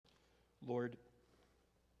Lord,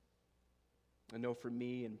 I know for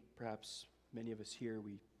me and perhaps many of us here,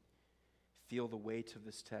 we feel the weight of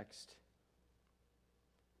this text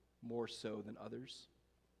more so than others.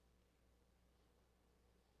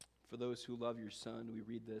 For those who love your Son, we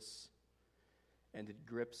read this and it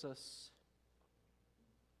grips us.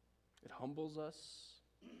 It humbles us.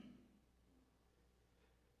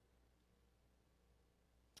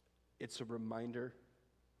 It's a reminder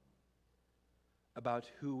about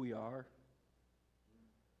who we are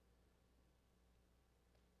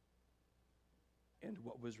and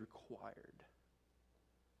what was required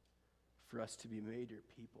for us to be made your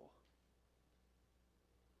people.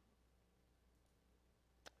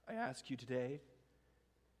 I ask you today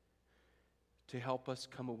to help us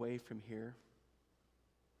come away from here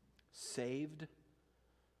saved,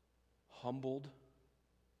 humbled,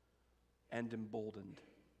 and emboldened.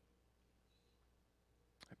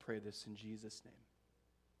 I pray this in Jesus' name.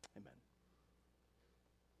 Amen.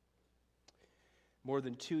 More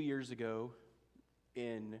than 2 years ago,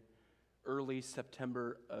 in early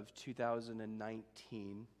September of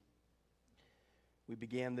 2019, we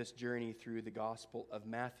began this journey through the Gospel of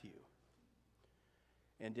Matthew.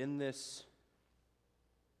 And in this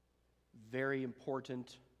very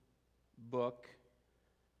important book,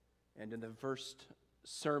 and in the first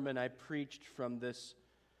sermon I preached from this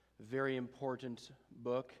very important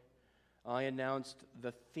book, I announced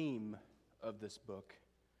the theme of this book,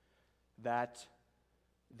 that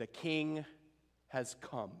the King has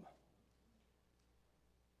come.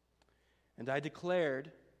 And I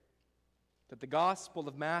declared that the Gospel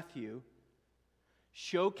of Matthew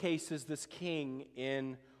showcases this King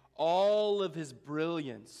in all of his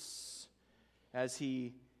brilliance as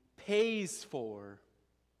he pays for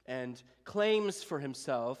and claims for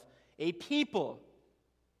himself a people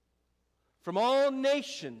from all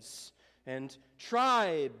nations and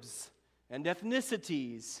tribes and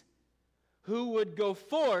ethnicities who would go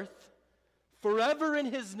forth forever in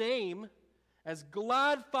his name as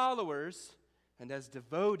glad followers and as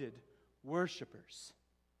devoted worshipers.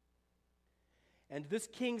 And this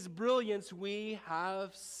King's brilliance we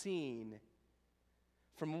have seen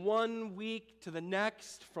from one week to the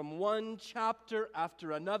next, from one chapter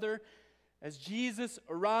after another, as Jesus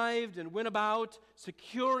arrived and went about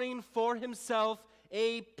securing for himself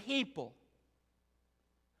a people.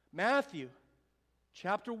 Matthew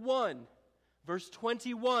chapter 1, verse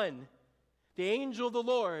 21, the angel of the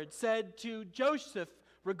Lord said to Joseph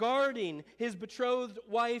regarding his betrothed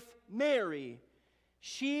wife Mary,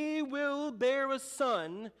 "She will bear a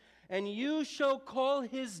son, and you shall call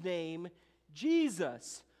his name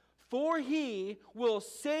Jesus, for he will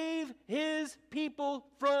save his people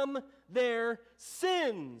from their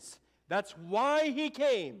sins." That's why he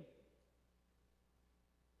came.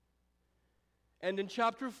 And in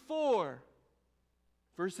chapter 4,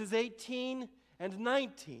 verses 18 and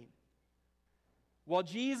 19, while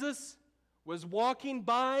Jesus was walking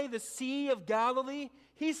by the Sea of Galilee,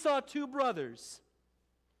 he saw two brothers,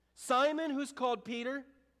 Simon, who's called Peter,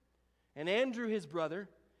 and Andrew, his brother,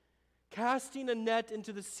 casting a net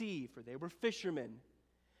into the sea, for they were fishermen.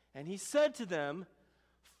 And he said to them,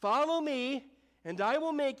 "Follow me, and I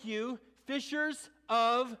will make you fishers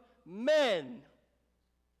of men."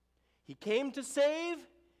 He came to save,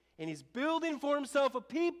 and he's building for himself a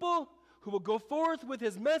people who will go forth with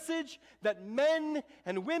his message that men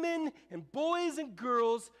and women and boys and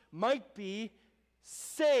girls might be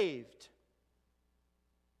saved.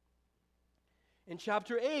 In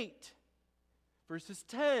chapter 8, verses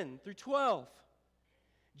 10 through 12,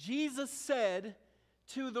 Jesus said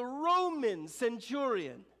to the Roman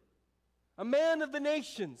centurion, a man of the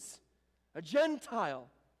nations, a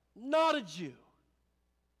Gentile, not a Jew,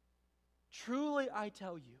 "Truly I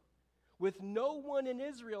tell you, with no one in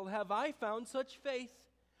Israel have I found such faith.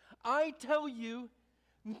 I tell you,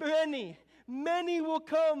 many, many will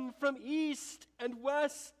come from east and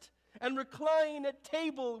west and recline at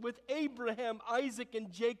table with Abraham, Isaac,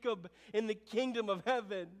 and Jacob in the kingdom of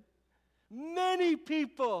heaven." Many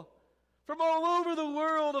people from all over the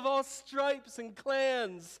world of all stripes and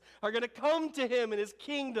clans are going to come to him in his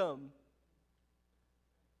kingdom.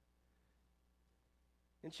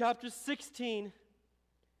 In chapter 16,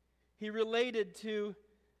 he related to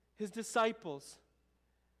his disciples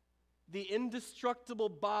the indestructible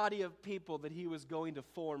body of people that he was going to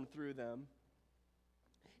form through them.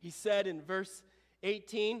 He said in verse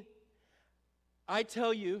 18, "I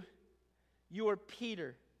tell you, you are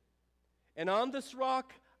Peter, and on this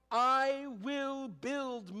rock I will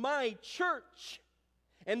build my church,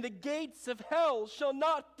 and the gates of hell shall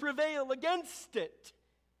not prevail against it."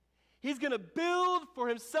 He's going to build for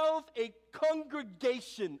himself a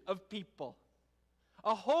congregation of people,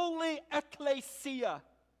 a holy ecclesia,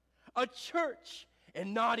 a church,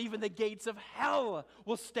 and not even the gates of hell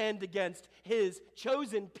will stand against his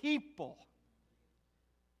chosen people.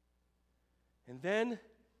 And then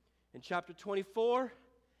in chapter 24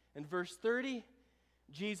 and verse 30,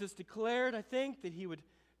 Jesus declared, I think, that he would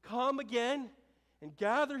come again and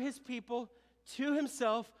gather his people to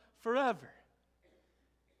himself forever.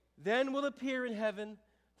 Then will appear in heaven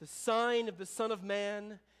the sign of the Son of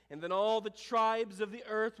Man, and then all the tribes of the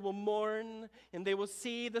earth will mourn, and they will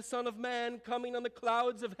see the Son of Man coming on the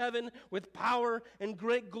clouds of heaven with power and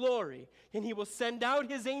great glory. And he will send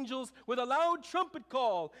out his angels with a loud trumpet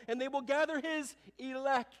call, and they will gather his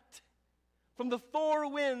elect from the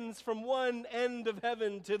four winds, from one end of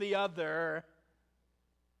heaven to the other.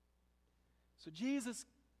 So Jesus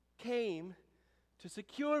came to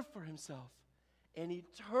secure for himself an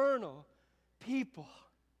eternal people.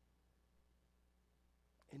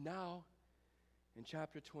 And now, in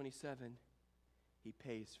chapter 27, he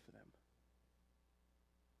pays for them.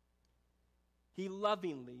 He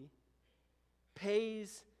lovingly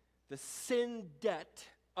pays the sin debt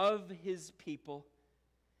of his people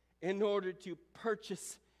in order to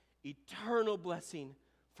purchase eternal blessing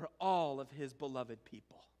for all of his beloved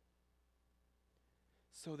people.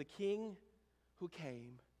 So the King who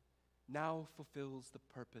came now fulfills the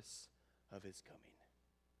purpose of his coming.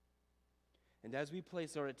 And as we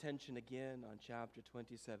place our attention again on chapter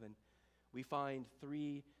 27, we find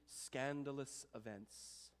three scandalous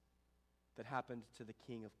events that happened to the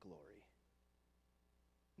King of Glory.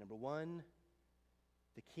 Number one,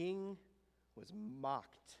 the king was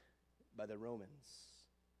mocked by the Romans.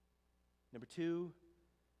 Number two,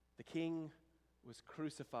 the king was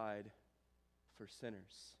crucified for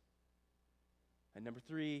sinners. And number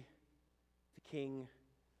three, the king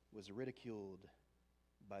was ridiculed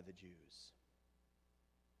by the Jews.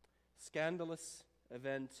 Scandalous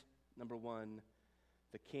event number one,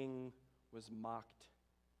 the king was mocked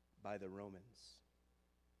by the Romans.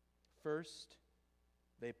 First,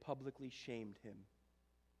 they publicly shamed him.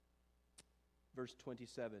 Verse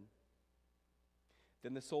 27.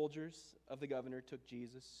 Then the soldiers of the governor took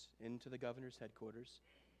Jesus into the governor's headquarters,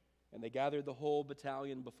 and they gathered the whole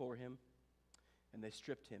battalion before him, and they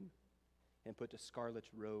stripped him and put a scarlet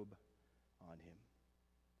robe on him.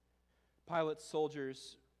 Pilate's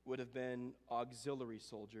soldiers would have been auxiliary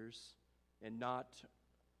soldiers and not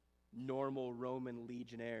normal Roman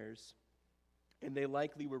legionnaires, and they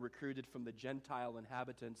likely were recruited from the Gentile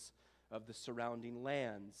inhabitants of the surrounding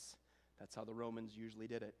lands. That's how the Romans usually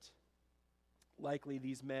did it. Likely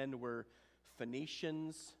these men were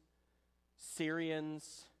Phoenicians,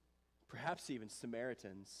 Syrians, perhaps even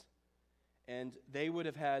Samaritans, and they would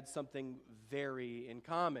have had something very in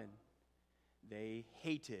common. They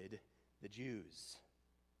hated the Jews.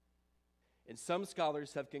 And some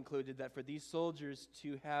scholars have concluded that for these soldiers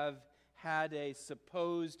to have had a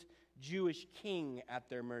supposed Jewish king at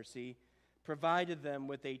their mercy provided them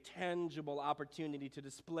with a tangible opportunity to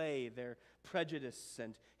display their prejudice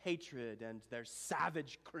and hatred and their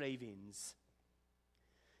savage cravings.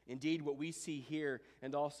 Indeed, what we see here,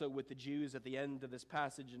 and also with the Jews at the end of this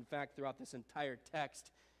passage, in fact, throughout this entire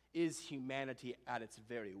text, is humanity at its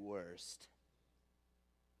very worst.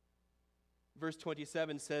 Verse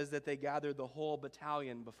 27 says that they gathered the whole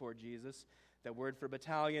battalion before Jesus. That word for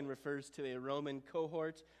battalion refers to a Roman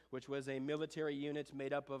cohort, which was a military unit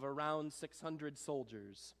made up of around 600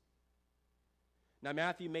 soldiers. Now,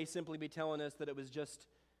 Matthew may simply be telling us that it was just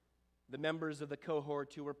the members of the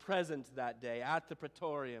cohort who were present that day at the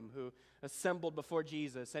praetorium who assembled before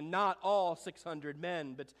Jesus, and not all 600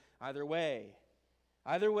 men, but either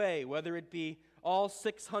way, whether it be all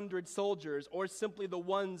 600 soldiers or simply the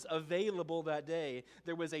ones available that day,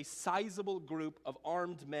 there was a sizable group of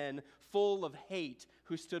armed men full of hate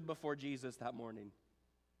who stood before Jesus that morning.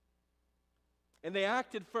 And they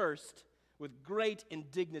acted first with great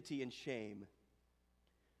indignity and shame.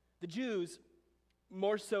 The Jews,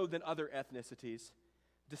 more so than other ethnicities,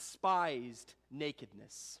 despised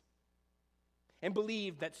nakedness and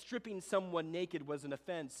believed that stripping someone naked was an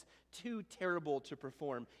offense too terrible to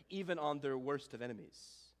perform, even on their worst of enemies.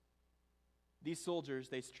 These soldiers,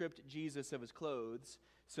 they stripped Jesus of his clothes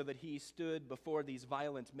so that he stood before these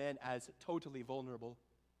violent men as totally vulnerable.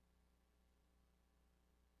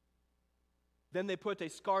 Then they put a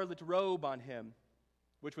scarlet robe on him,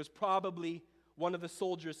 which was probably one of the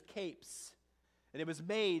soldiers' capes, and it was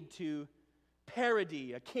made to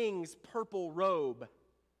parody a king's purple robe.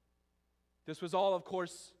 This was all, of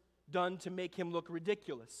course, done to make him look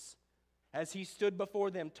ridiculous, as he stood before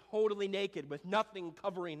them totally naked with nothing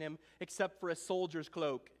covering him except for a soldier's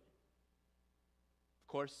cloak.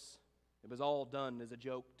 course, it was all done as a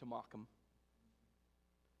joke to mock him.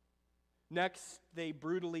 Next, they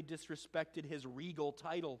brutally disrespected his regal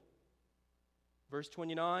title. Verse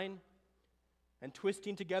 29, and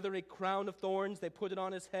twisting together a crown of thorns, they put it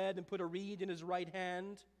on his head and put a reed in his right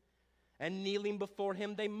hand. And kneeling before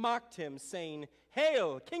him, they mocked him, saying,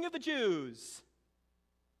 "Hail, King of the Jews!"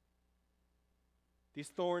 These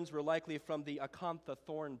thorns were likely from the acantha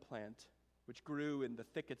thorn plant, which grew in the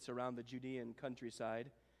thickets around the Judean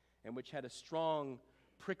countryside, and which had a strong,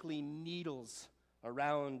 prickly needles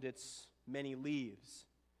around its many leaves.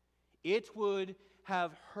 It would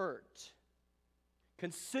have hurt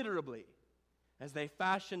considerably as they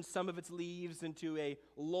fashioned some of its leaves into a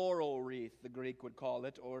laurel wreath, the Greek would call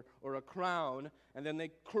it, or a crown, and then they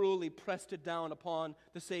cruelly pressed it down upon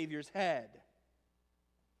the Savior's head.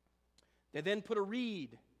 They then put a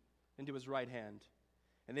reed into his right hand,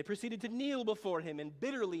 and they proceeded to kneel before him in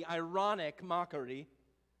bitterly ironic mockery.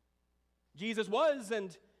 Jesus was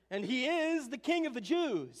and he is the King of the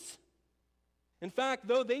Jews. In fact,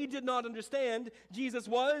 though they did not understand, Jesus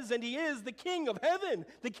was and he is the King of heaven,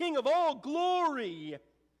 the King of all glory.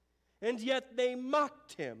 And yet they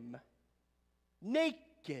mocked him,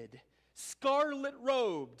 naked,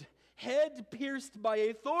 scarlet-robed, head pierced by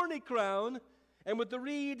a thorny crown, and with the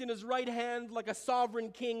reed in his right hand like a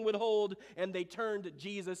sovereign king would hold, and they turned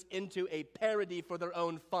Jesus into a parody for their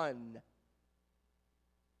own fun.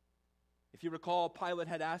 If you recall, Pilate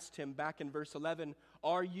had asked him back in verse 11,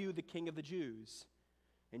 "Are you the King of the Jews?"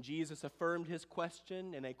 And Jesus affirmed his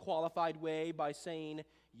question in a qualified way by saying,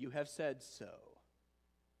 "You have said so."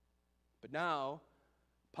 But now,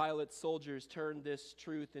 Pilate's soldiers turned this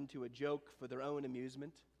truth into a joke for their own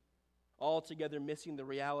amusement, altogether missing the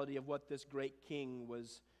reality of what this great king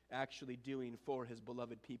was actually doing for his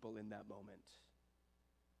beloved people in that moment.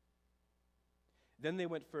 Then they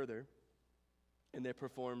went further, and they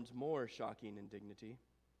performed more shocking indignity.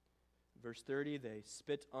 Verse 30, they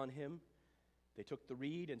spit on him, they took the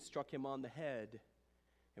reed and struck him on the head.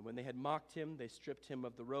 And when they had mocked him, they stripped him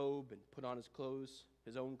of the robe and put on his clothes,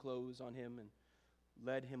 his own clothes on him, and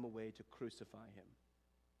led him away to crucify him.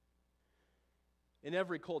 In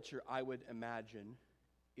every culture, I would imagine,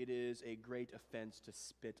 it is a great offense to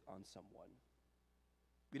spit on someone.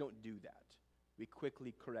 We don't do that. We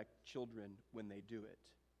quickly correct children when they do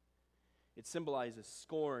it. It symbolizes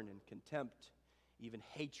scorn and contempt, even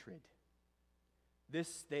hatred.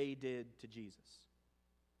 This they did to Jesus.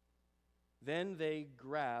 Then they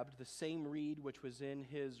grabbed the same reed which was in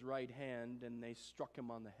his right hand, and they struck him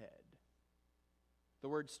on the head. The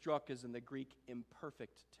word struck is in the Greek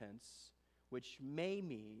imperfect tense, which may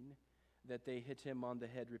mean that they hit him on the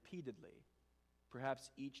head repeatedly,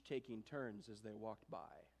 perhaps each taking turns as they walked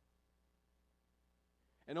by.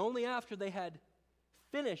 And only after they had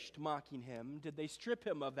finished mocking him did they strip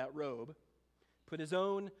him of that robe, put his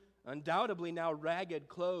own undoubtedly now ragged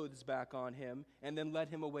clothes back on him, and then led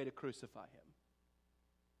him away to crucify him.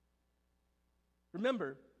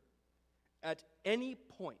 Remember, at any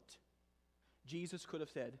point, Jesus could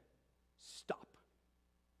have said, "Stop."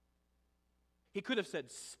 He could have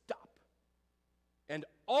said, "Stop." And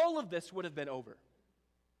all of this would have been over.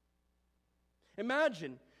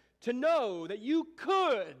 Imagine to know that you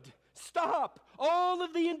could stop all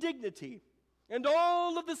of the indignity and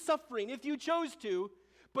all of the suffering if you chose to,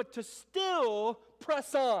 but to still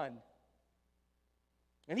press on.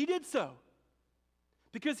 And he did so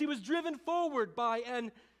because he was driven forward by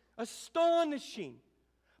an astonishing,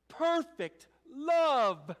 perfect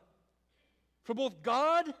love for both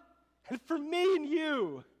God and for me and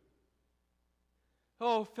you.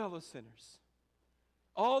 Oh, fellow sinners,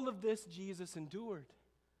 all of this Jesus endured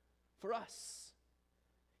for us.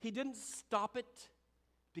 He didn't stop it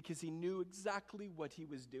because he knew exactly what he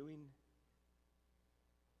was doing.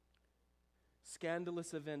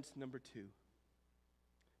 Scandalous event number 2.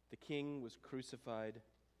 The king was crucified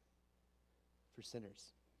for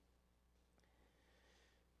sinners.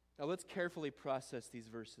 Now let's carefully process these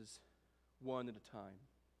verses one at a time.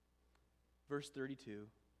 Verse 32.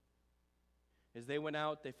 As they went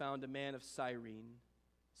out, they found a man of Cyrene,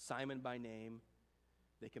 Simon by name.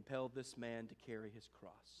 They compelled this man to carry his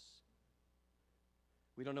cross.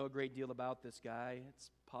 We don't know a great deal about this guy.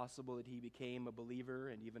 It's possible that he became a believer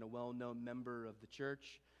and even a well-known member of the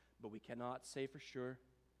church, but we cannot say for sure.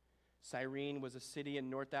 Cyrene was a city in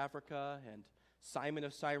North Africa, and Simon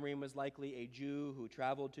of Cyrene was likely a Jew who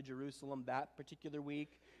traveled to Jerusalem that particular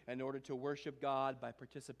week in order to worship God by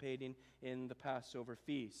participating in the Passover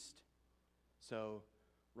feast. So,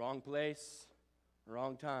 wrong place,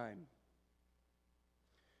 wrong time.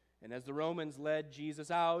 And as the Romans led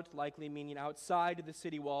Jesus out, likely meaning outside of the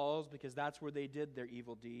city walls, because that's where they did their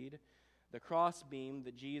evil deed, the crossbeam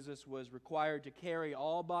that Jesus was required to carry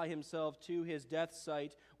all by himself to his death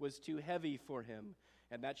site was too heavy for him.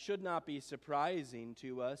 And that should not be surprising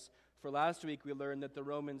to us, for last week we learned that the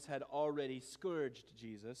Romans had already scourged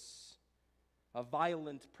Jesus, a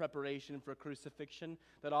violent preparation for crucifixion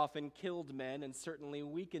that often killed men and certainly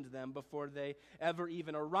weakened them before they ever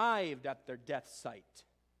even arrived at their death site.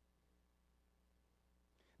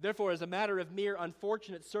 Therefore, as a matter of mere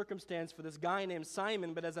unfortunate circumstance for this guy named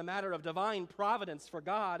Simon, but as a matter of divine providence for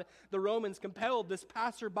God, the Romans compelled this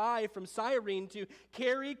passerby from Cyrene to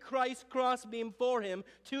carry Christ's crossbeam for him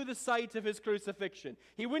to the site of his crucifixion.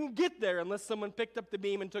 He wouldn't get there unless someone picked up the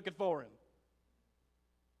beam and took it for him.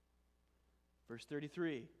 Verse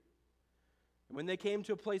 33, and when they came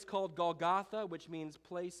to a place called Golgotha, which means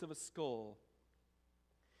place of a skull,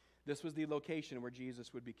 this was the location where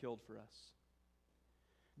Jesus would be killed for us.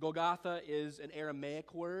 Golgotha is an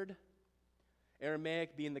Aramaic word,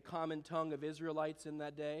 Aramaic being the common tongue of Israelites in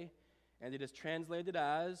that day, and it is translated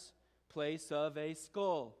as place of a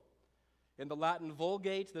skull. In the Latin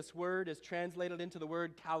Vulgate, this word is translated into the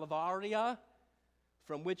word Calvaria,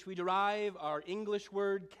 from which we derive our English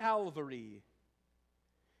word Calvary.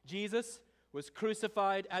 Jesus was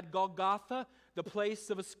crucified at Golgotha, the place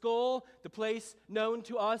of a skull, the place known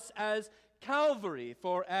to us as Calvary,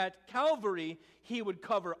 for at Calvary he would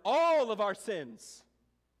cover all of our sins.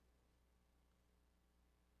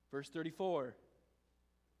 Verse 34.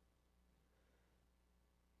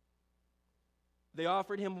 They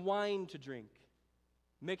offered him wine to drink,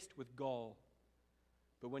 mixed with gall,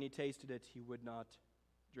 but when he tasted it, he would not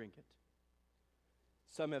drink it.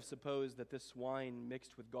 Some have supposed that this wine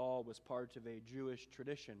mixed with gall was part of a Jewish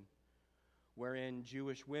tradition, wherein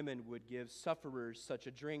Jewish women would give sufferers such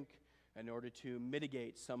a drink in order to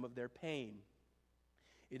mitigate some of their pain.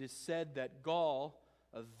 It is said that gall,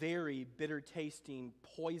 a very bitter-tasting,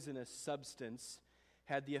 poisonous substance,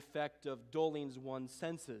 had the effect of dulling one's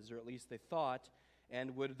senses, or at least they thought,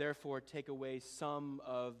 and would therefore take away some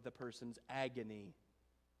of the person's agony.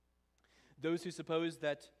 Those who suppose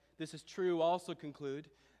that this is true also conclude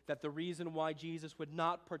that the reason why Jesus would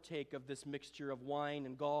not partake of this mixture of wine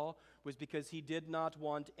and gall was because he did not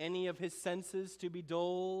want any of his senses to be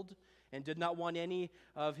dulled and did not want any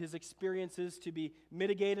of his experiences to be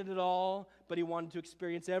mitigated at all, but he wanted to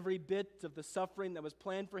experience every bit of the suffering that was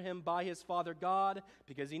planned for him by his Father God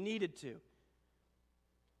because he needed to.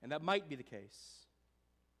 And that might be the case.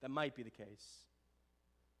 That might be the case.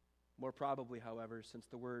 More probably, however, since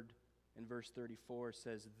the word in verse 34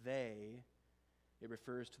 says they, it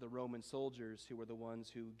refers to the Roman soldiers who were the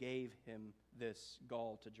ones who gave him this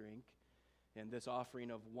gall to drink. And this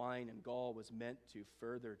offering of wine and gall was meant to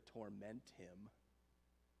further torment him,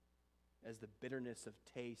 as the bitterness of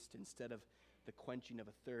taste instead of the quenching of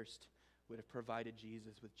a thirst would have provided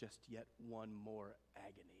Jesus with just yet one more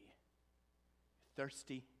agony.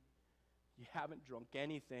 Thirsty, you haven't drunk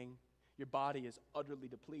anything, your body is utterly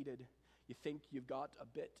depleted, you think you've got a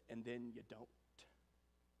bit and then you don't.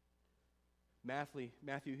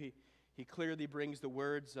 Matthew, he clearly brings the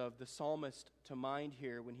words of the psalmist to mind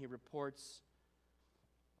here when he reports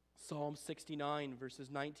Psalm 69,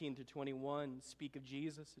 verses 19 through 21, speak of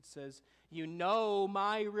Jesus. It says, "You know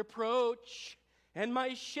my reproach and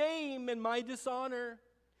my shame and my dishonor.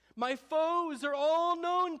 My foes are all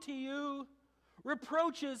known to you.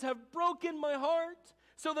 Reproaches have broken my heart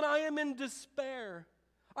so that I am in despair.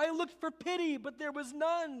 I looked for pity, but there was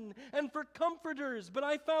none, and for comforters, but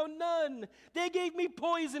I found none. They gave me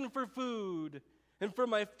poison for food, and for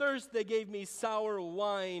my thirst they gave me sour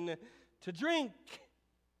wine to drink."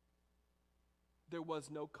 There was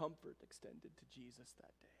no comfort extended to Jesus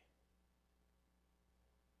that day.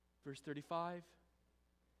 Verse 35,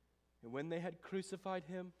 "And when they had crucified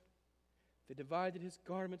him, they divided his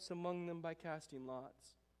garments among them by casting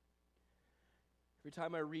lots." Every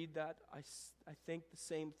time I read that, I think the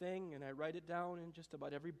same thing, and I write it down in just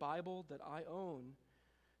about every Bible that I own.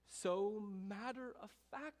 So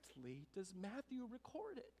matter-of-factly does Matthew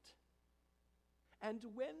record it. "And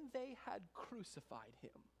when they had crucified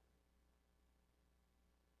him."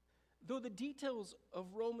 Though the details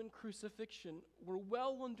of Roman crucifixion were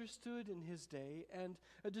well understood in his day, and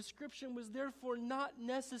a description was therefore not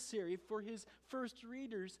necessary for his first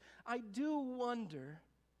readers, I do wonder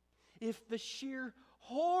if the sheer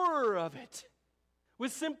horror of it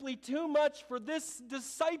was simply too much for this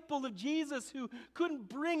disciple of Jesus who couldn't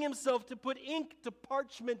bring himself to put ink to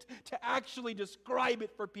parchment to actually describe it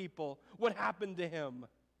for people, what happened to him.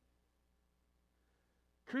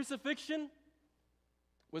 Crucifixion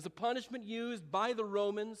was a punishment used by the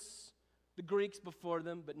Romans, the Greeks before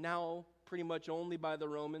them, but now pretty much only by the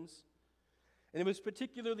Romans. And it was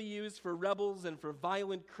particularly used for rebels and for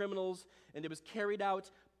violent criminals, and it was carried out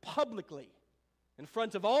publicly in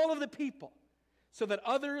front of all of the people so that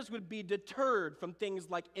others would be deterred from things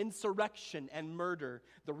like insurrection and murder,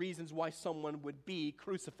 the reasons why someone would be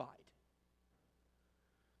crucified.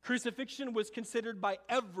 Crucifixion was considered by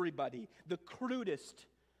everybody the crudest,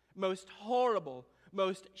 most horrible,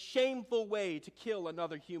 most shameful way to kill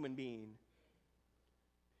another human being.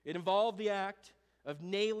 It involved the act of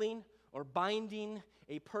nailing or binding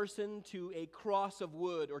a person to a cross of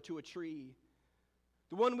wood or to a tree.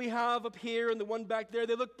 The one we have up here and the one back there,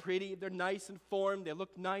 they look pretty. They're nice and formed. They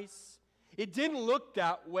look nice. It didn't look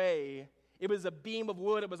that way. It was a beam of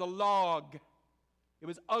wood. It was a log. It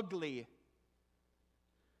was ugly.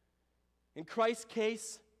 In Christ's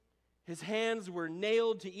case, his hands were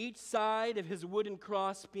nailed to each side of his wooden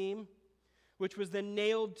crossbeam, which was then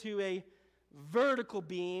nailed to a vertical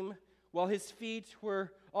beam, while his feet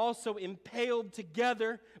were also impaled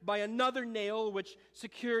together by another nail which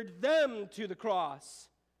secured them to the cross.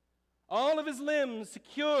 All of his limbs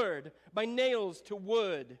secured by nails to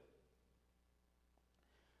wood.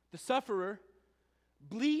 The sufferer,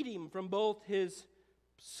 bleeding from both his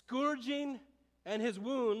scourging and his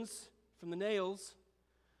wounds from the nails,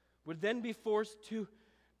 would then be forced to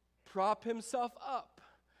prop himself up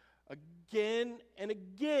again and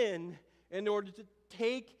again in order to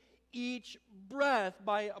take each breath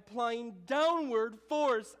by applying downward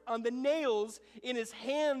force on the nails in his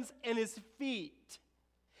hands and his feet.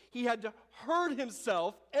 He had to hurt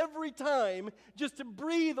himself every time just to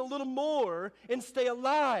breathe a little more and stay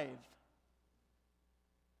alive.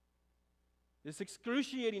 This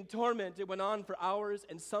excruciating torment, it went on for hours,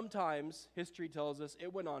 and sometimes, history tells us,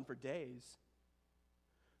 it went on for days,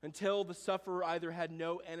 until the sufferer either had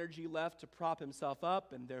no energy left to prop himself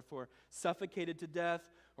up and therefore suffocated to death,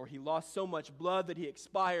 or he lost so much blood that he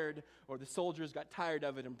expired, or the soldiers got tired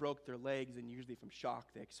of it and broke their legs, and usually from shock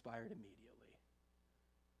they expired immediately.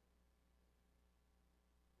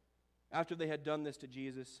 After they had done this to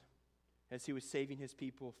Jesus, as he was saving his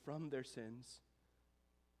people from their sins,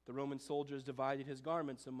 the Roman soldiers divided his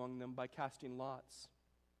garments among them by casting lots.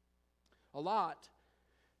 A lot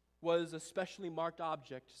was a specially marked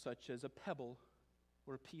object such as a pebble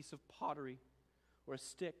or a piece of pottery or a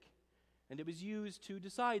stick, and it was used to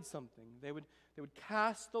decide something. They would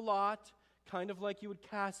cast the lot kind of like you would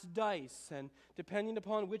cast dice, and depending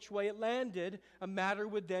upon which way it landed, a matter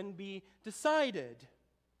would then be decided.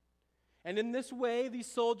 And in this way,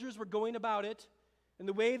 these soldiers were going about it. And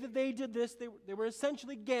the way that they did this, they were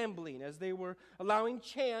essentially gambling, as they were allowing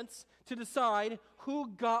chance to decide who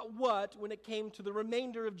got what when it came to the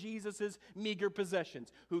remainder of Jesus' meager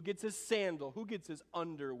possessions. Who gets his sandal? Who gets his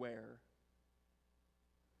underwear?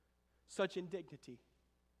 Such indignity.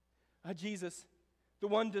 Jesus, the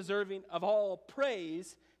one deserving of all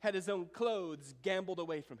praise, had his own clothes gambled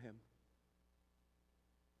away from him.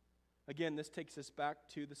 Again, this takes us back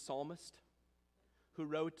to the psalmist who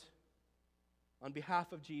wrote on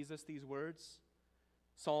behalf of Jesus these words.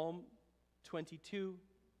 Psalm 22,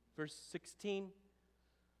 verse 16.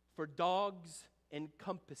 For dogs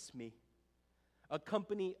encompass me. A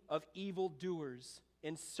company of evildoers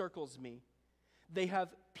encircles me. They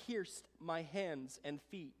have pierced my hands and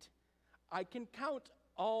feet. I can count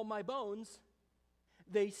all my bones.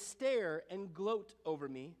 They stare and gloat over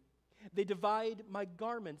me. They divide my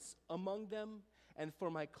garments among them, and for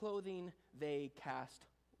my clothing they cast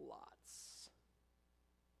lots.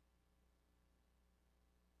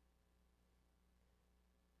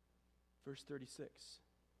 Verse 36.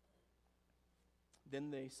 Then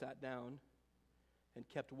they sat down and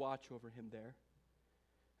kept watch over him there,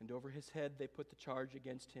 and over his head they put the charge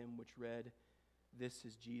against him, which read, "This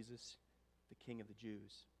is Jesus, the King of the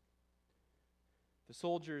Jews." The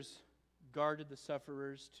soldiers guarded the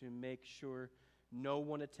sufferers to make sure no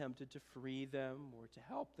one attempted to free them or to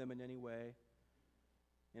help them in any way.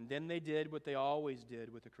 And then they did what they always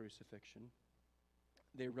did with the crucifixion.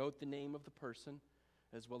 They wrote the name of the person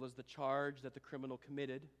as well as the charge that the criminal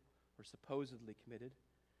committed or supposedly committed,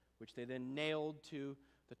 which they then nailed to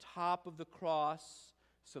the top of the cross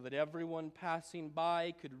so that everyone passing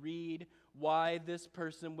by could read why this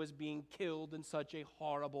person was being killed in such a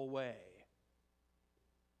horrible way.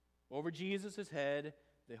 Over Jesus' head,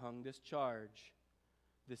 they hung this charge.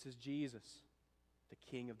 This is Jesus, the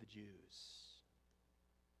King of the Jews.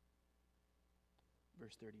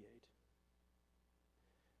 Verse 38.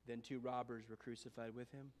 Then 2 robbers were crucified with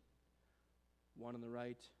him, one on the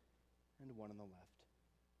right and one on the left.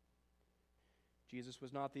 Jesus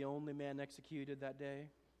was not the only man executed that day.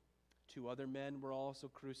 2 other men were also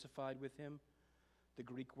crucified with him. The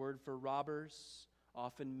Greek word for robbers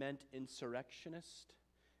often meant insurrectionist,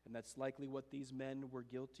 and that's likely what these men were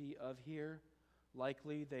guilty of here.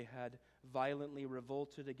 Likely they had violently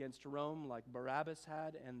revolted against Rome like Barabbas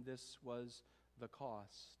had, and this was the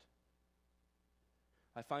cost.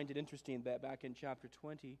 I find it interesting that back in chapter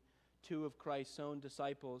 20, 2 of Christ's own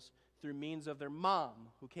disciples, through means of their mom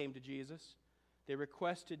who came to Jesus, they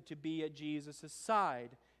requested to be at Jesus'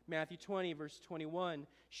 side. Matthew 20, verse 21,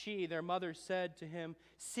 she, their mother, said to him,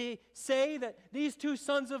 say that these 2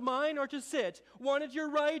 sons of mine are to sit, one at your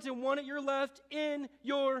right and one at your left, in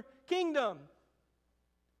your kingdom.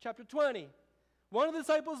 Chapter 20. One of the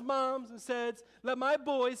disciples' moms and says, let my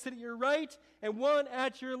boys sit at your right and one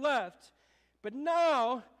at your left. But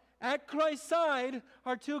now, at Christ's side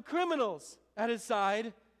are 2 criminals at his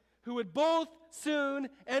side who would both soon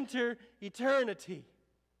enter eternity.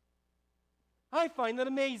 I find that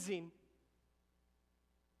amazing.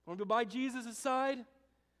 Want to go by Jesus' side?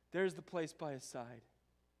 There's the place by his side.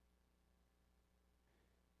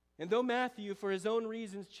 And though Matthew, for his own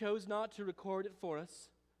reasons, chose not to record it for us,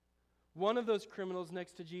 one of those criminals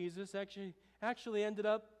next to Jesus actually ended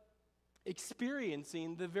up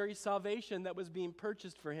experiencing the very salvation that was being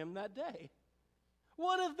purchased for him that day.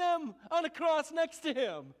 One of them on a cross next to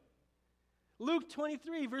him. Luke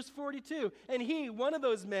 23, verse 42. And he, one of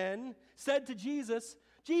those men, said to Jesus,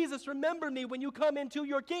 Jesus, remember me when you come into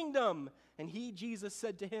your kingdom. And he, Jesus,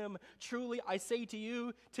 said to him, truly I say to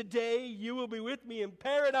you, today you will be with me in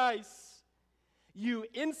paradise. You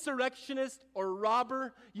insurrectionist or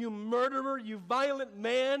robber, you murderer, you violent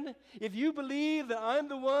man, if you believe that I'm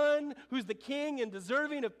the one who's the king and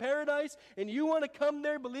deserving of paradise, and you want to come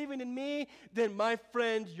there believing in me, then my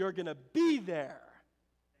friend, you're going to be there.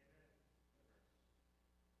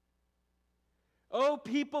 Oh,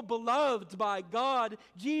 people beloved by God,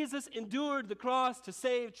 Jesus endured the cross to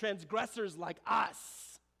save transgressors like us.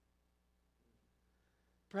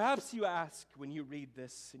 Perhaps you ask when you read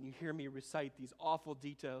this and you hear me recite these awful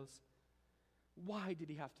details, why did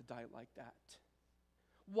he have to die like that?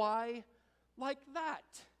 Why like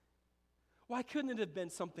that? Why couldn't it have been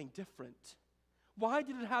something different? Why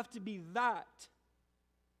did it have to be that?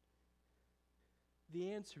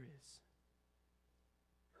 The answer is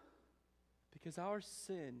because our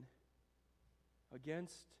sin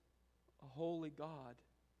against a holy God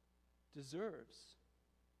deserves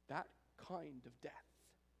that kind of death.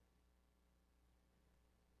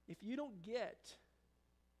 If you don't get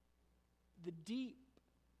the deep,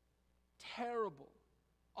 terrible,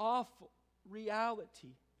 awful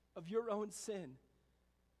reality of your own sin,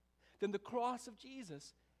 then the cross of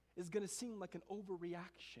Jesus is going to seem like an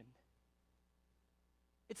overreaction.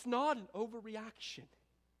 It's not an overreaction.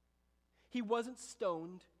 He wasn't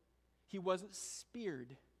stoned. He wasn't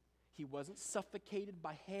speared. He wasn't suffocated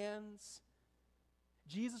by hands.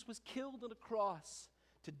 Jesus was killed on a cross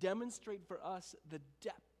to demonstrate for us the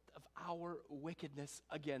depth of our wickedness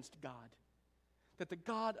against God. That the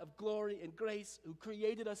God of glory and grace who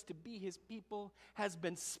created us to be his people has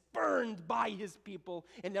been spurned by his people,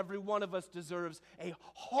 and every one of us deserves a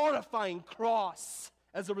horrifying cross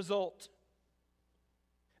as a result.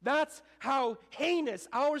 That's how heinous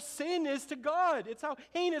our sin is to God. It's how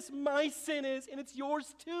heinous my sin is, and it's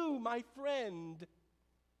yours too, my friend.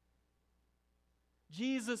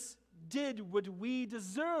 Jesus did what we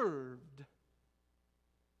deserved.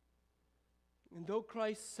 And though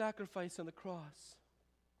Christ's sacrifice on the cross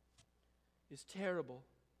is terrible,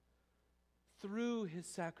 through his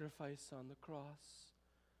sacrifice on the cross,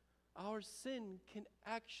 our sin can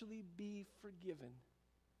actually be forgiven.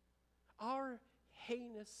 Our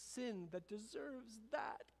heinous sin that deserves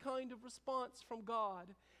that kind of response from God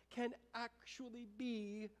can actually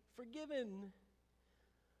be forgiven.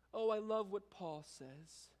 Oh, I love what Paul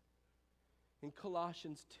says in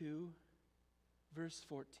Colossians 2, verse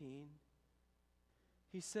 14.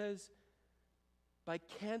 He says, by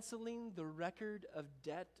canceling the record of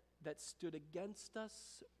debt that stood against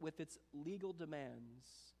us with its legal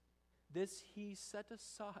demands, this he set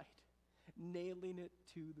aside, nailing it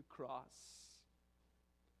to the cross.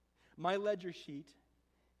 My ledger sheet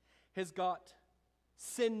has got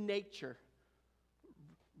sin nature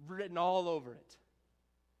written all over it.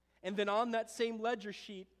 And then on that same ledger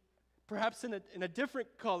sheet, perhaps in a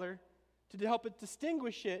different color, to help it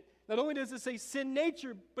distinguish it, not only does it say sin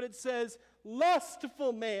nature, but it says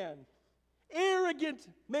lustful man, arrogant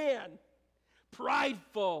man,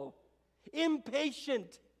 prideful,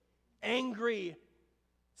 impatient, angry,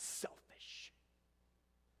 selfish.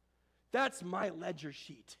 That's my ledger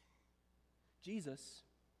sheet. Jesus,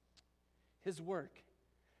 his work,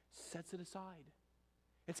 sets it aside.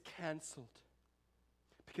 It's canceled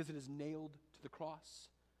because it is nailed to the cross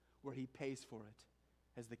where he pays for it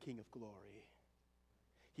as the King of glory.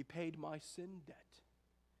 He paid my sin debt.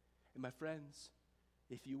 And my friends,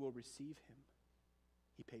 if you will receive him,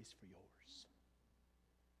 he pays for yours.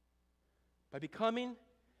 By becoming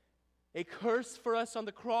a curse for us on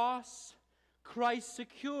the cross, Christ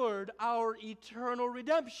secured our eternal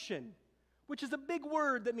redemption, which is a big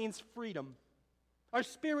word that means freedom, our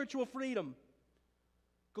spiritual freedom.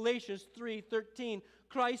 Galatians 3:13,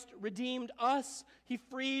 Christ redeemed us. He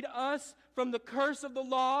freed us from the curse of the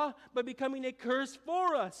law by becoming a curse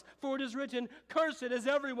for us. For it is written, cursed is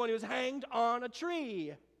everyone who is hanged on a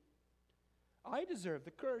tree. I deserve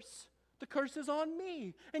the curse. The curse is on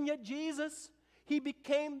me. And yet Jesus, he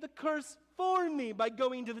became the curse for me by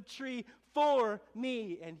going to the tree for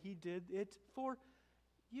me. And he did it for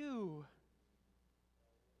you.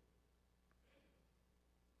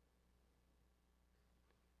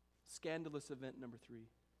 Scandalous event number 3.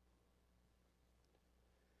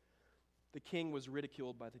 The king was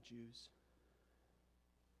ridiculed by the Jews.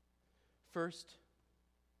 First,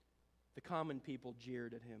 the common people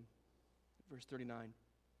jeered at him. Verse 39.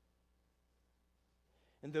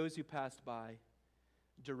 And those who passed by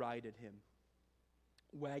derided him,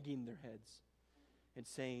 wagging their heads and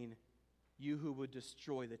saying, you who would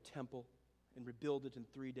destroy the temple and rebuild it in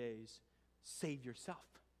 3 days, save yourself.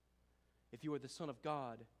 If you are the Son of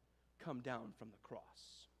God, come down from the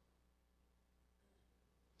cross.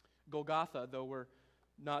 Golgotha, though we're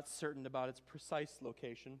not certain about its precise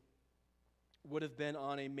location, would have been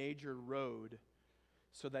on a major road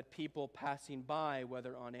so that people passing by,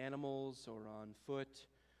 whether on animals or on foot,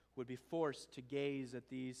 would be forced to gaze at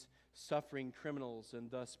these suffering criminals and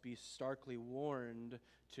thus be starkly warned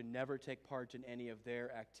to never take part in any of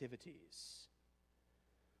their activities.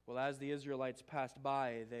 Well, as the Israelites passed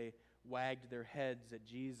by, they wagged their heads at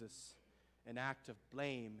Jesus, an act of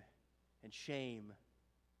blame and shame.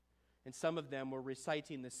 And some of them were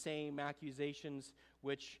reciting the same accusations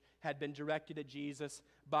which had been directed at Jesus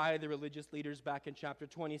by the religious leaders back in chapter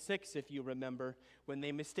 26, if you remember, when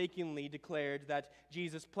they mistakenly declared that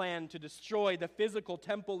Jesus planned to destroy the physical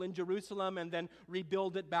temple in Jerusalem and then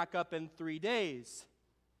rebuild it back up in 3 days.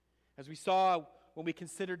 As we saw when we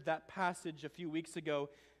considered that passage a few weeks ago,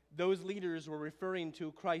 those leaders were referring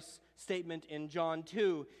to Christ's statement in John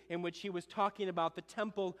 2, in which he was talking about the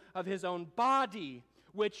temple of his own body,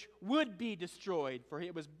 which would be destroyed, for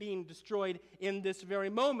it was being destroyed in this very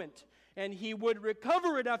moment. And he would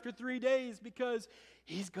recover it after 3 days because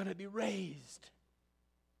he's going to be raised.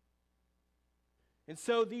 And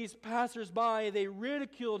so these passers-by, they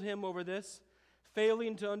ridiculed him over this,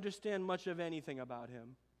 failing to understand much of anything about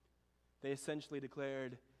him. They essentially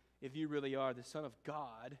declared, if you really are the Son of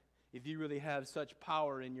God, if you really have such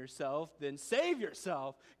power in yourself, then save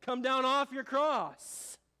yourself. Come down off your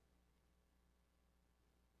cross.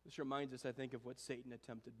 This reminds us, I think, of what Satan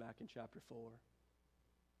attempted back in chapter 4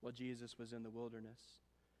 while Jesus was in the wilderness.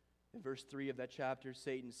 In verse 3 of that chapter,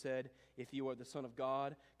 Satan said, if you are the Son of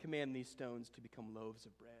God, command these stones to become loaves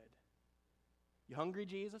of bread. You hungry,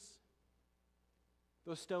 Jesus?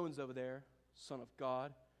 Those stones over there, Son of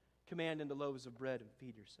God, command into loaves of bread and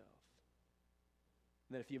feed yourself.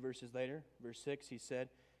 And then a few verses later, verse 6, he said,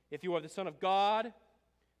 if you are the Son of God,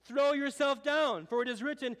 throw yourself down, for it is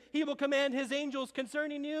written, he will command his angels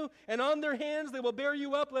concerning you, and on their hands they will bear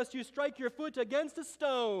you up, lest you strike your foot against a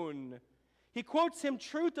stone. He quotes him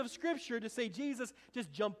truth of Scripture to say, Jesus,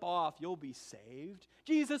 just jump off, you'll be saved.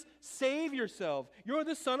 Jesus, save yourself. You're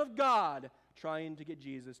the Son of God, trying to get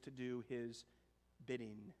Jesus to do his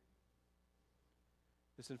bidding.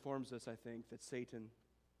 This informs us, I think, that Satan,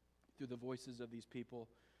 through the voices of these people,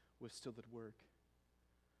 was still at work,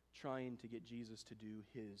 trying to get Jesus to do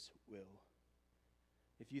his will.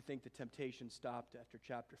 If you think the temptation stopped after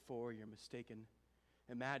chapter 4, you're mistaken.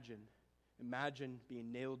 Imagine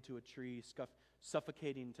being nailed to a tree,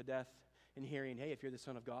 suffocating to death, and hearing, hey, if you're the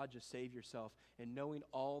Son of God, just save yourself, and knowing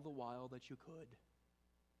all the while that you could.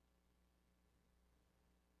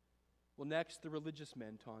 Well, next, the religious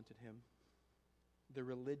men taunted him. The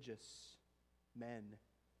religious men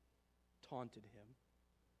taunted him.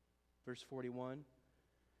 Verse 41,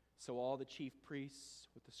 so all the chief priests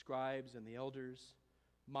with the scribes and the elders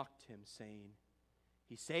mocked him, saying,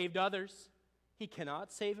 he saved others, he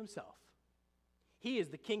cannot save himself. He is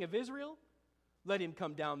the King of Israel. Let him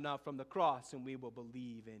come down now from the cross, and we will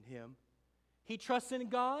believe in him. He trusts in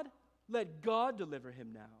God. Let God deliver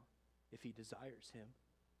him now, if he desires him.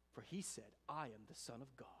 For he said, I am the Son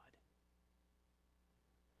of God.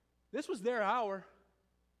 This was their hour.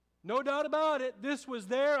 No doubt about it. This was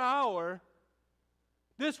their hour.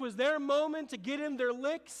 This was their moment to get in their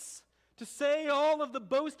licks, to say all of the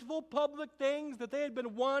boastful public things that they had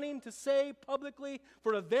been wanting to say publicly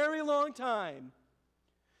for a very long time.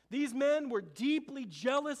 These men were deeply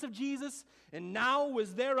jealous of Jesus, and now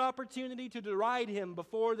was their opportunity to deride him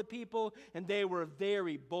before the people, and they were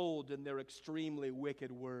very bold in their extremely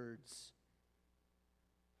wicked words.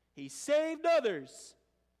 He saved others.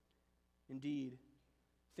 Indeed,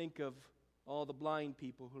 think of all the blind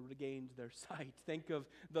people who regained their sight. Think of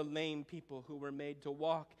the lame people who were made to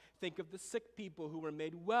walk. Think of the sick people who were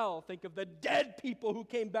made well. Think of the dead people who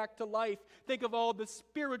came back to life. Think of all the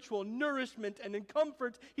spiritual nourishment and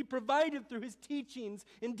comfort he provided through his teachings.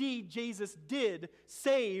 Indeed, Jesus did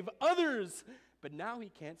save others, but now he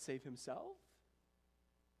can't save himself.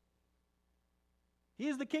 He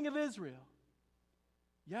is the King of Israel.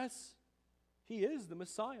 Yes, he is the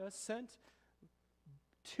Messiah sent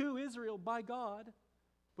to Israel by God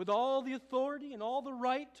with all the authority and all the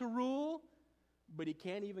right to rule, but he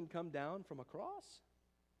can't even come down from a cross.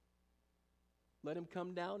 Let him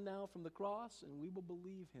come down now from the cross and we will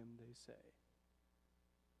believe him, they say.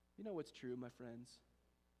 You know what's true, my friends?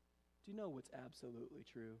 Do you know what's absolutely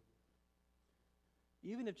true?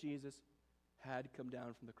 Even if Jesus had come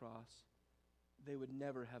down from the cross, they would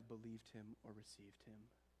never have believed him or received him.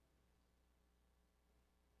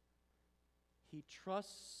 He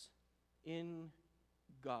trusts in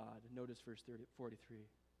God. Notice verse 43.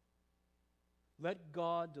 Let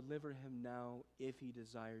God deliver him now if he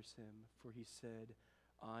desires him, for he said,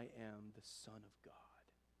 I am the Son of God.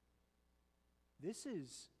 This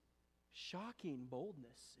is shocking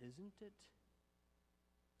boldness, isn't it?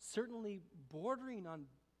 Certainly bordering on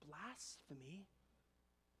blasphemy.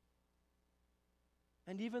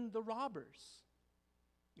 And even the robbers,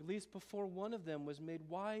 at least before one of them was made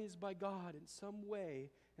wise by God in some way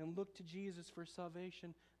and looked to Jesus for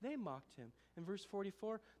salvation, they mocked him. In verse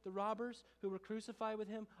 44, the robbers who were crucified with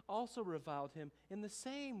him also reviled him in the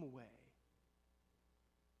same way.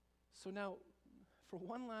 So now, for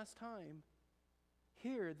one last time,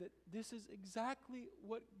 hear that this is exactly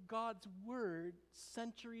what God's word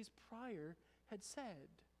centuries prior had said.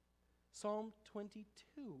 Psalm 22,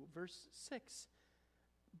 verse 6.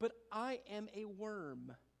 But I am a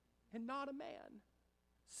worm and not a man,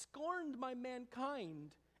 scorned by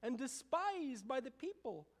mankind and despised by the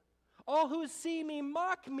people. All who see me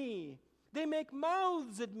mock me. They make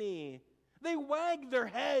mouths at me. They wag their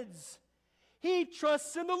heads. He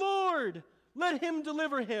trusts in the Lord. Let him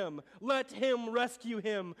deliver him. Let him rescue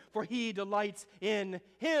him, for he delights in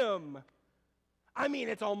him. I mean,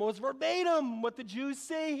 it's almost verbatim what the Jews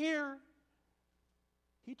say here.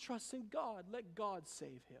 He trusts in God. Let God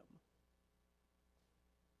save him.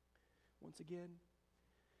 Once again,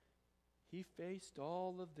 he faced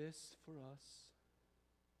all of this for us.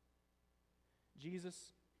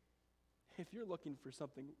 Jesus, if you're looking for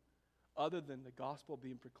something other than the gospel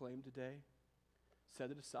being proclaimed today,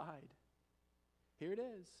 set it aside. Here it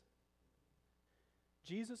is.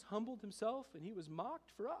 Jesus humbled himself and he was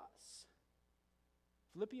mocked for us.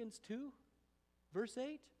 Philippians 2, verse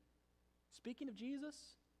 8, speaking of Jesus,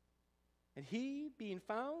 and he, being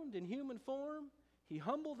found in human form, he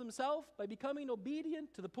humbled himself by becoming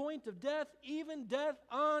obedient to the point of death, even death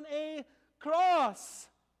on a cross.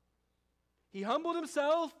 He humbled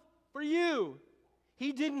himself for you.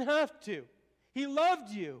 He didn't have to. He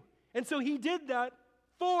loved you, and so he did that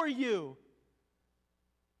for you.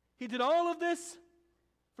 He did all of this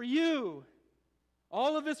for you.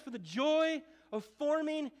 All of this for the joy of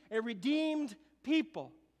forming a redeemed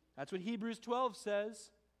people. That's what Hebrews 12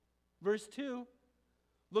 says. Verse 2,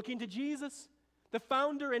 looking to Jesus, the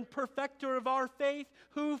founder and perfecter of our faith,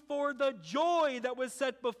 who for the joy that was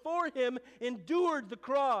set before him endured the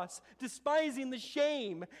cross, despising the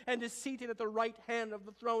shame, and is seated at the right hand of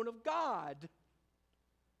the throne of God.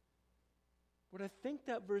 What I think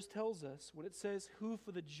that verse tells us, when it says, who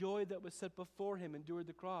for the joy that was set before him endured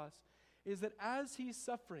the cross, is that as he's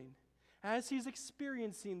suffering, as he's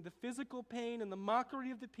experiencing the physical pain and the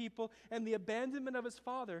mockery of the people and the abandonment of his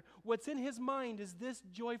Father, what's in his mind is this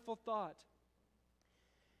joyful thought.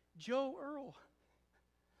 Joe Earl,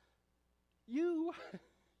 you,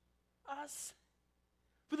 us,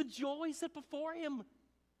 for the joy set before him.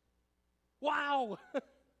 Wow!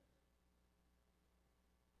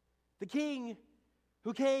 The King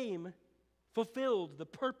who came fulfilled the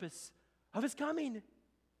purpose of his coming.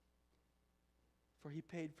 For he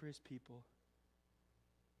paid for his people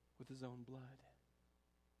with his own blood.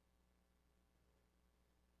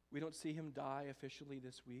 We don't see him die officially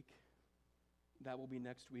this week. That will be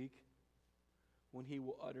next week, when he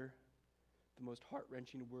will utter the most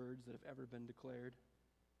heart-wrenching words that have ever been declared.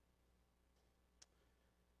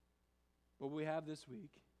 What we have this week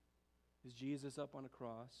is Jesus up on a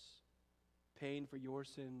cross, paying for your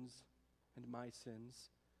sins and my sins.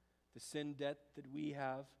 The sin debt that we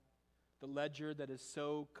have, the ledger that is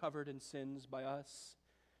so covered in sins by us,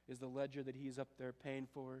 is the ledger that he's up there paying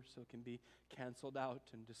for so it can be canceled out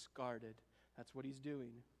and discarded. That's what he's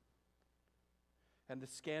doing. And the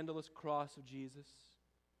scandalous cross of Jesus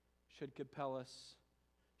should compel us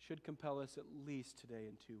at least today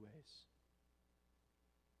in two ways.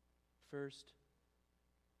 First,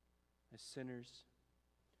 as sinners,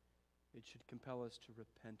 it should compel us to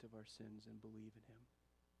repent of our sins and believe in him.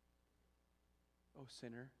 Oh,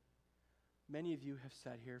 sinner, many of you have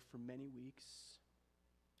sat here for many weeks,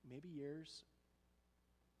 maybe years,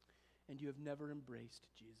 and you have never embraced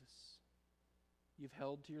Jesus. You've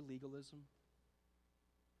held to your legalism.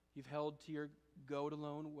 You've held to your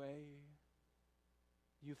go-it-alone way.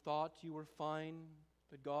 You thought you were fine,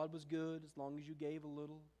 that God was good as long as you gave a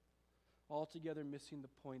little, altogether missing the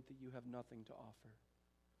point that you have nothing to offer,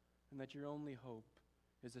 and that your only hope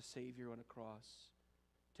is a Savior on a cross,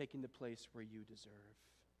 taking the place where you deserve.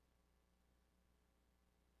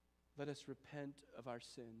 Let us repent of our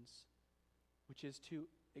sins, which is to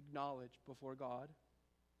acknowledge before God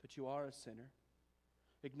that you are a sinner.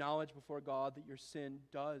 Acknowledge before God that your sin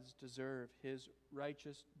does deserve his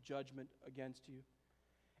righteous judgment against you.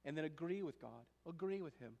 And then agree with God, agree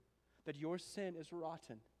with him, that your sin is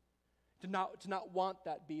rotten. To not want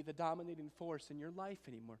that be the dominating force in your life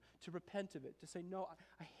anymore. To repent of it, to say, no,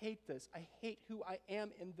 I hate this. I hate who I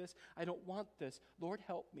am in this. I don't want this. Lord,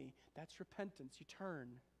 help me. That's repentance. You turn.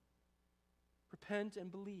 Repent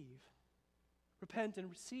and believe. Repent and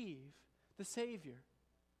receive the Savior,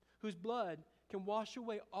 whose blood can wash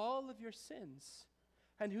away all of your sins,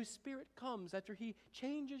 and whose Spirit comes after he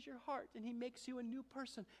changes your heart and he makes you a new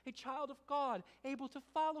person, a child of God, able to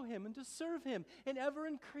follow him and to serve him in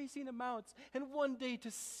ever-increasing amounts, and one day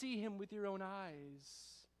to see him with your own eyes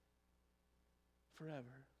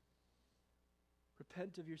forever.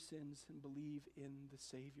 Repent of your sins and believe in the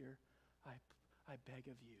Savior, I beg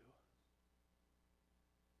of you.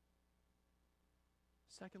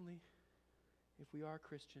 Secondly, if we are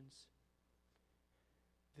Christians,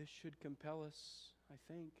 this should compel us, I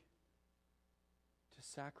think, to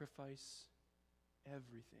sacrifice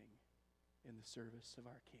everything in the service of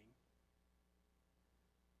our King.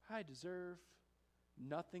 I deserve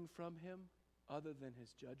nothing from him other than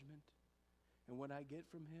his judgment, and what I get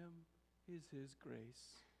from him is his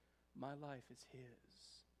grace. My life is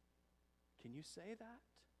his. Can you say that?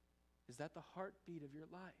 Is that the heartbeat of your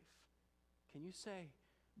life? Can you say,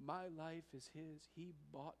 my life is his, he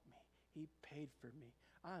bought me, he paid for me,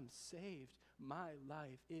 I'm saved, my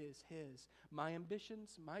life is his. My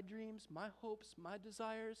ambitions, my dreams, my hopes, my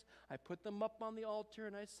desires, I put them up on the altar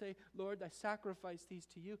and I say, Lord, I sacrifice these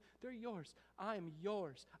to you. They're yours. I am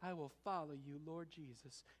yours. I will follow you, Lord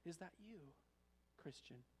Jesus. Is that you,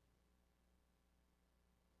 Christian?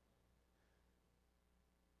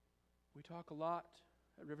 We talk a lot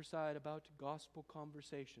at Riverside about gospel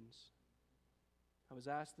conversations. I was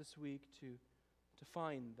asked this week to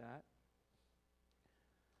define that.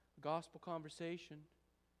 A gospel conversation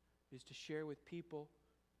is to share with people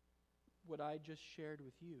what I just shared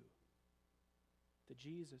with you. That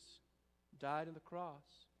Jesus died on the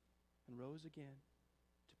cross and rose again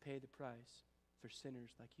to pay the price for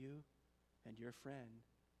sinners like you and your friend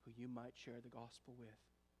who you might share the gospel with.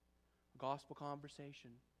 A gospel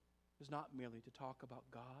conversation is not merely to talk about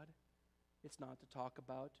God. It's not to talk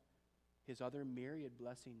about his other myriad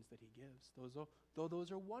blessings that he gives, though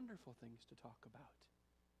those are wonderful things to talk about.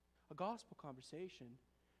 A gospel conversation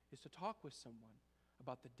is to talk with someone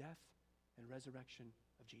about the death and resurrection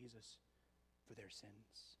of Jesus for their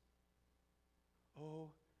sins.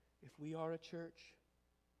 Oh, if we are a church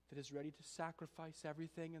that is ready to sacrifice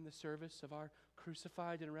everything in the service of our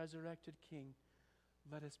crucified and resurrected King,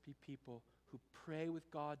 let us be people who pray with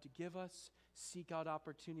God to give us, seek out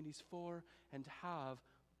opportunities for, and have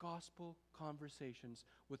gospel conversations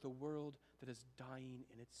with a world that is dying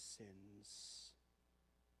in its sins.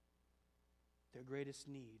 Their greatest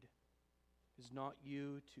need is not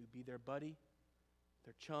you to be their buddy,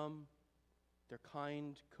 their chum, their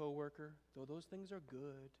kind co-worker, though those things are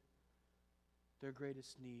good. Their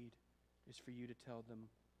greatest need is for you to tell them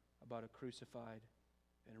about a crucified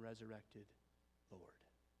and resurrected Lord.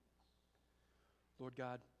 Lord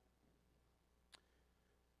God,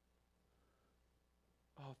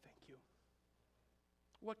 oh, thank you.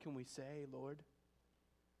 What can we say, Lord?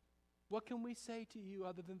 What can we say to you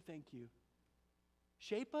other than thank you?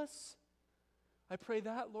 Shape us? I pray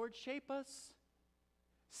that, Lord, shape us.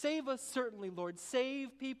 Save us, certainly, Lord.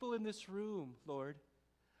 Save people in this room, Lord.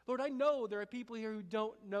 Lord, I know there are people here who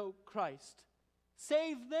don't know Christ.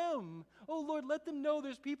 Save them. Oh, Lord, let them know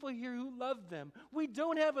there's people here who love them. We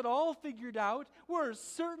don't have it all figured out. We're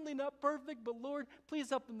certainly not perfect, but Lord, please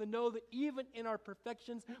help them to know that even in our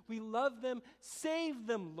perfections, we love them. Save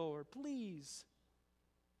them, Lord, please.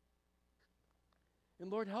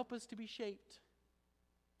 And Lord, help us to be shaped.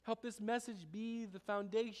 Help this message be the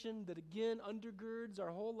foundation that again undergirds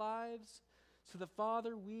our whole lives. So that,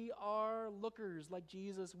 Father, we are lookers like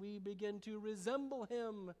Jesus. We begin to resemble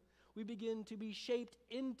him. We begin to be shaped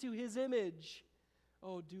into his image.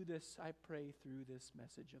 Oh, do this, I pray, through this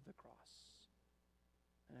message of the cross.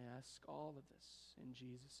 And I ask all of this in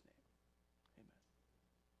Jesus' name.